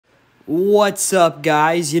What's up,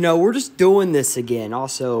 guys? We're just doing this again.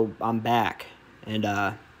 Also, I'm back. And,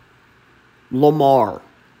 Lamar.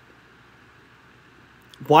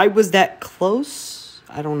 Why was that close?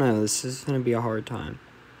 I don't know. This is going to be a hard time.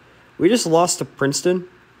 We just lost to Princeton.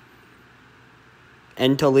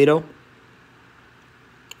 And Toledo.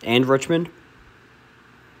 And Richmond.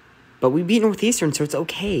 But we beat Northeastern, so it's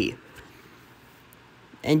okay.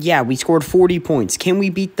 And yeah, we scored 40 points. Can we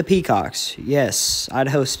beat the Peacocks? Yes.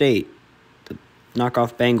 Idaho State. The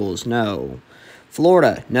knockoff Bengals? No.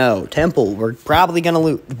 Florida? No. Temple? We're probably going to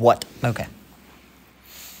lose. What? Okay.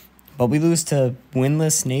 But we lose to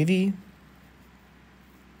winless Navy?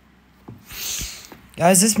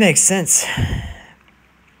 Guys, this makes sense.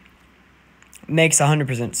 Makes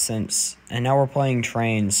 100% sense. And now we're playing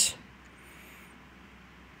trains.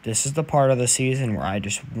 This is the part of the season where I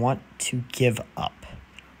just want to give up.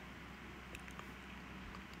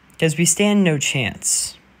 Because we stand no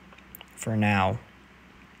chance for now.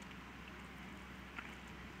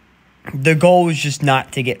 The goal is just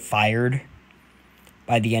not to get fired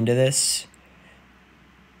by the end of this.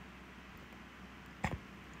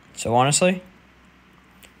 So honestly,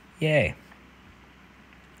 yay.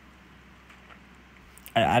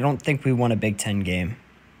 I don't think we won a Big Ten game.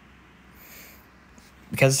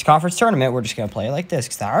 Because it's a conference tournament, we're just going to play it like this.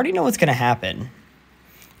 Because I already know what's going to happen.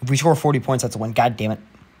 If we score 40 points, that's a win. God damn it.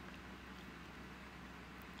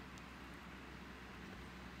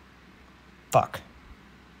 Fuck.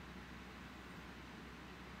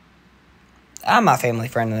 I'm not family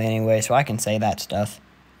friendly anyway, so I can say that stuff.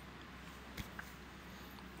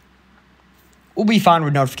 We'll be fine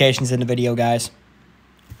with notifications in the video, guys.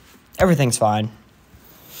 Everything's fine.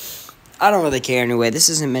 I don't really care anyway. This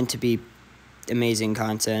isn't meant to be amazing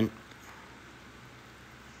content.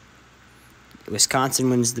 Wisconsin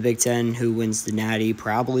wins the Big Ten. Who wins the Natty?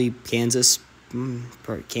 Probably Kansas.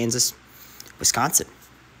 Wisconsin.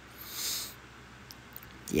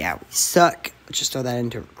 Yeah, we suck. Just throw that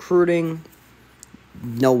into recruiting.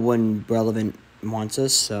 No one relevant wants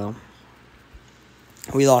us, so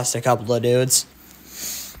we lost a couple of dudes.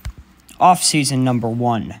 Off-season number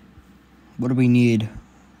 1. What do we need?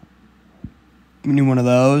 We need one of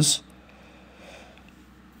those.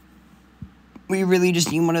 We really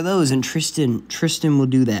just need one of those, and Tristan will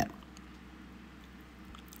do that.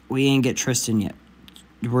 We ain't get Tristan yet.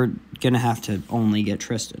 We're going to have to only get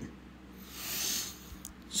Tristan.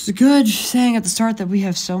 It's good saying at the start that we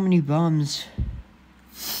have so many bums.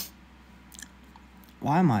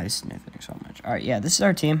 Why am I sniffing so much? All right, yeah, this is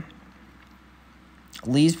our team.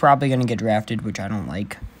 Lee's probably going to get drafted, which I don't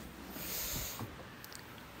like.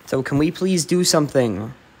 So can we please do something?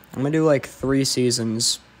 I'm going to do like 3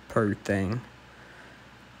 seasons per thing.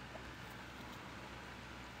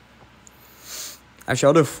 Actually,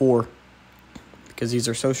 I'll do 4. Because these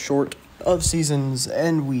are so short of seasons,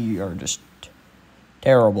 and we are just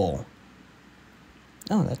terrible.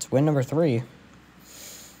 Oh, that's win number 3.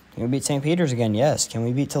 Can we beat St. Peter's again? Yes. Can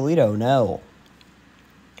we beat Toledo? No.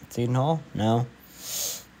 Seton Hall? No.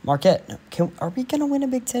 Marquette? No. Are we going to win a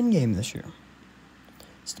Big Ten game this year?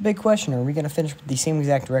 It's the big question. Are we going to finish with the same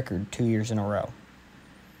exact record 2 years in a row?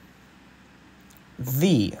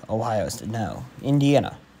 Ohio State? No.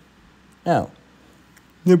 Indiana? No.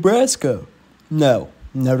 Nebraska? No.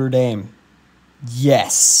 Notre Dame?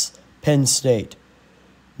 Yes. Penn State?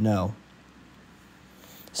 No.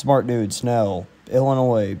 Smart Dudes? No.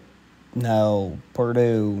 Illinois? No.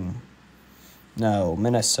 Purdue? No.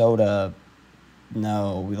 Minnesota?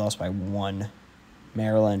 No. We lost by 1.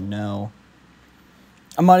 Maryland? No.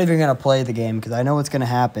 I'm not even going to play the game because I know what's going to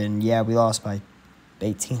happen. Yeah, we lost by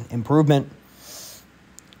 18. Improvement.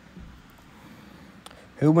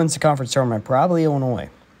 Who wins the conference tournament? Probably Illinois.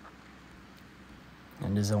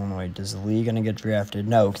 And is the Lee going to get drafted?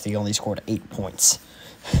 No, because he only scored 8 points.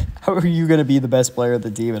 How are you going to be the best player of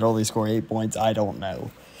the team and only score 8 points? I don't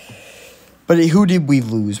know. But who did we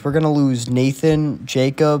lose? We're going to lose Nathan,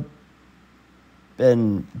 Jacob,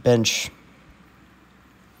 and bench.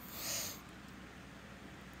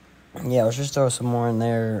 Yeah, let's just throw some more in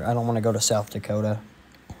there. I don't want to go to South Dakota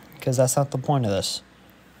because that's not the point of this.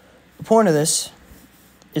 The point of this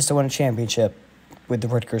is to win a championship with the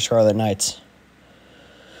Rutgers Scarlet Knights.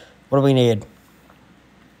 What do we need?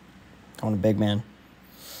 I want a big man.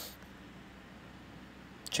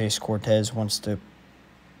 Chase Cortez wants to...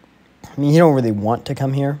 I mean, he don't really want to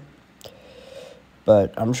come here.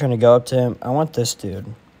 But I'm just going to go up to him. I want this dude.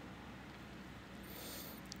 I'm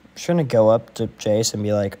just going to go up to Chase and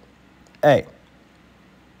be like, hey,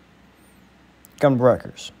 come to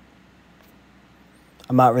Rutgers.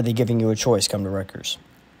 I'm not really giving you a choice. Come to Rutgers.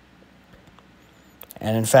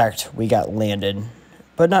 And in fact, we got landed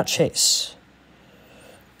but not Chase.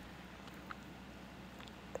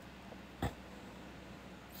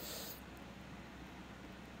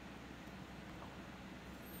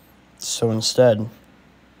 So instead,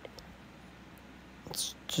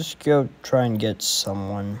 let's just go try and get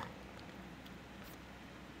someone.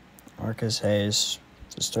 Marcus Hayes,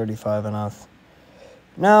 is 35 enough?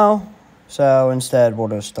 No. So instead, we'll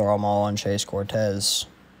just throw them all on Chase Cortez.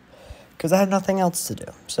 Because I have nothing else to do.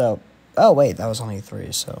 So, oh wait, that was only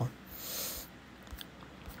 3, so.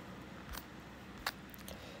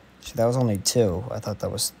 See, that was only 2. I thought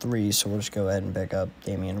that was 3, so we'll just go ahead and pick up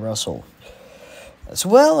Damian Russell as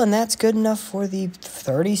well, and that's good enough for the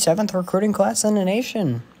 37th recruiting class in the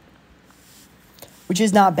nation. Which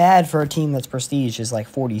is not bad for a team that's prestige is like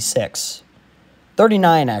 46.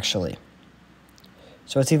 39, actually.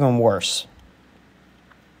 So it's even worse.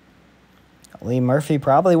 Lee Murphy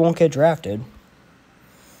probably won't get drafted.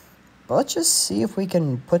 But let's just see if we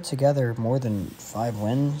can put together more than 5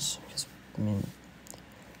 wins. Because, I mean,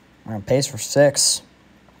 we're on pace for 6.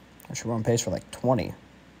 Actually, we're on pace for like 20.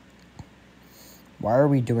 Why are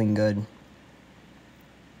we doing good?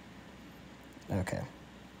 Okay.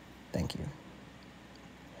 Thank you.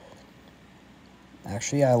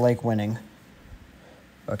 Actually, I like winning.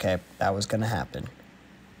 Okay, that was going to happen.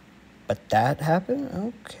 But that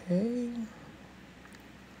happened? Okay.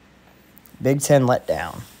 Big Ten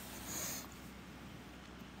letdown.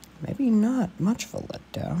 Maybe not much of a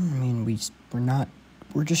letdown. I mean,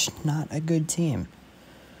 we're just not a good team.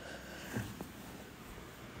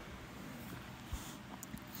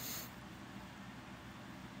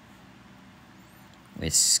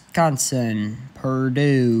 Wisconsin,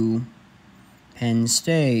 Purdue, Penn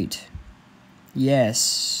State,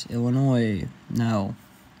 yes. Illinois, no.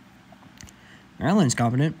 Maryland's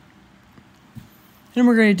competent. And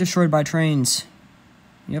we're going to get destroyed by trains.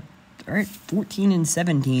 Yep. All right, 14 and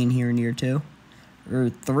 17 here in year 2. Or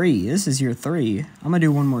 3. This is year 3. I'm going to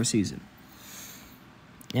do one more season.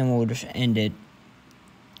 And we'll just end it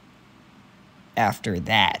after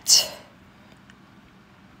that.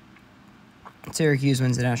 Syracuse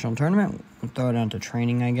wins the national tournament. We'll throw it on to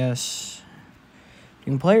training, I guess.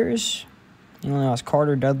 Team players. You only lost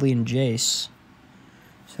Carter, Dudley, and Jace.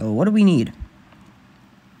 So what do we need?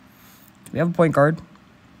 We have a point guard.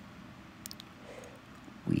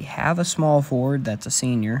 We have a small forward that's a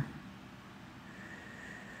senior.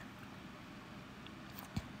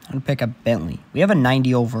 I'm going to pick up Bentley. We have a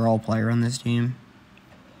 90 overall player on this team.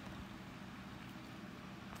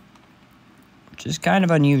 Which is kind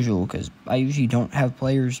of unusual because I usually don't have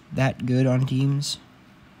players that good on teams.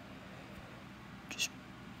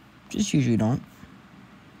 Just usually don't.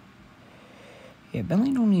 Yeah,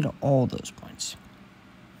 Bentley don't need all those points.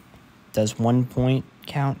 Does 1 point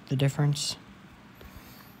count the difference?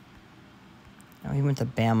 No, he went to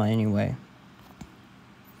Bama anyway.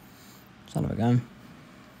 Son of a gun.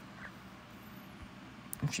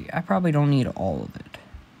 Actually, I probably don't need all of it.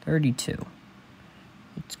 32.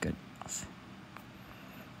 It's good enough.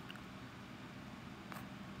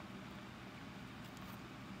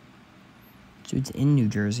 So it's in New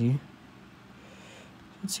Jersey.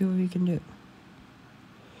 Let's see what we can do.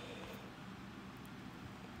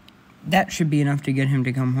 That should be enough to get him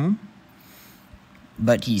to come home.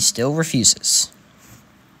 But he still refuses.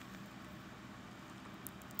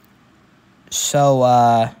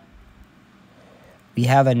 So, we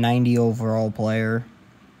have a 90 overall player.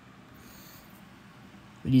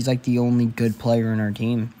 But he's like the only good player in our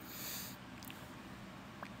team.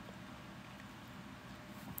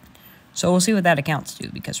 So we'll see what that accounts to,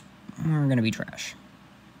 because we're going to be trash.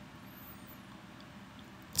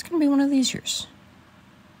 It's going to be one of these years.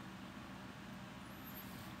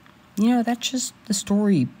 You know, that's just the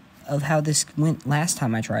story of how this went last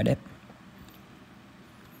time I tried it.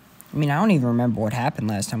 I mean, I don't even remember what happened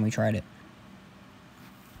last time we tried it.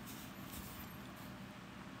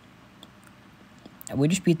 We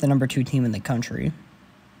just beat the number 2 team in the country.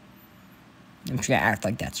 I'm just going to act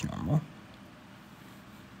like that's normal.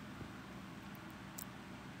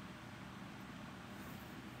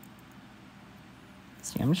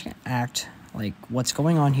 See, I'm just going to act like what's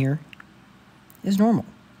going on here is normal.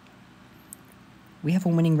 We have a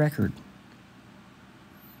winning record.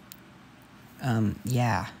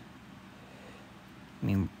 Yeah. I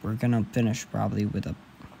mean, we're going to finish probably with a...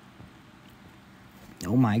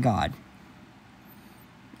 Oh my God.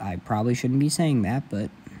 I probably shouldn't be saying that,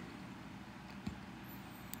 but...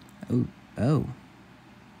 Oh.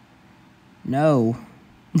 No.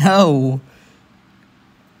 No.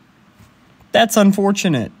 That's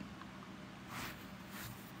unfortunate.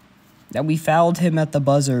 That we fouled him at the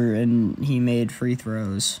buzzer and he made free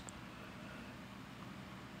throws.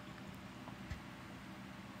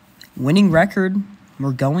 Winning record.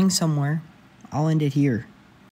 We're going somewhere. I'll end it here.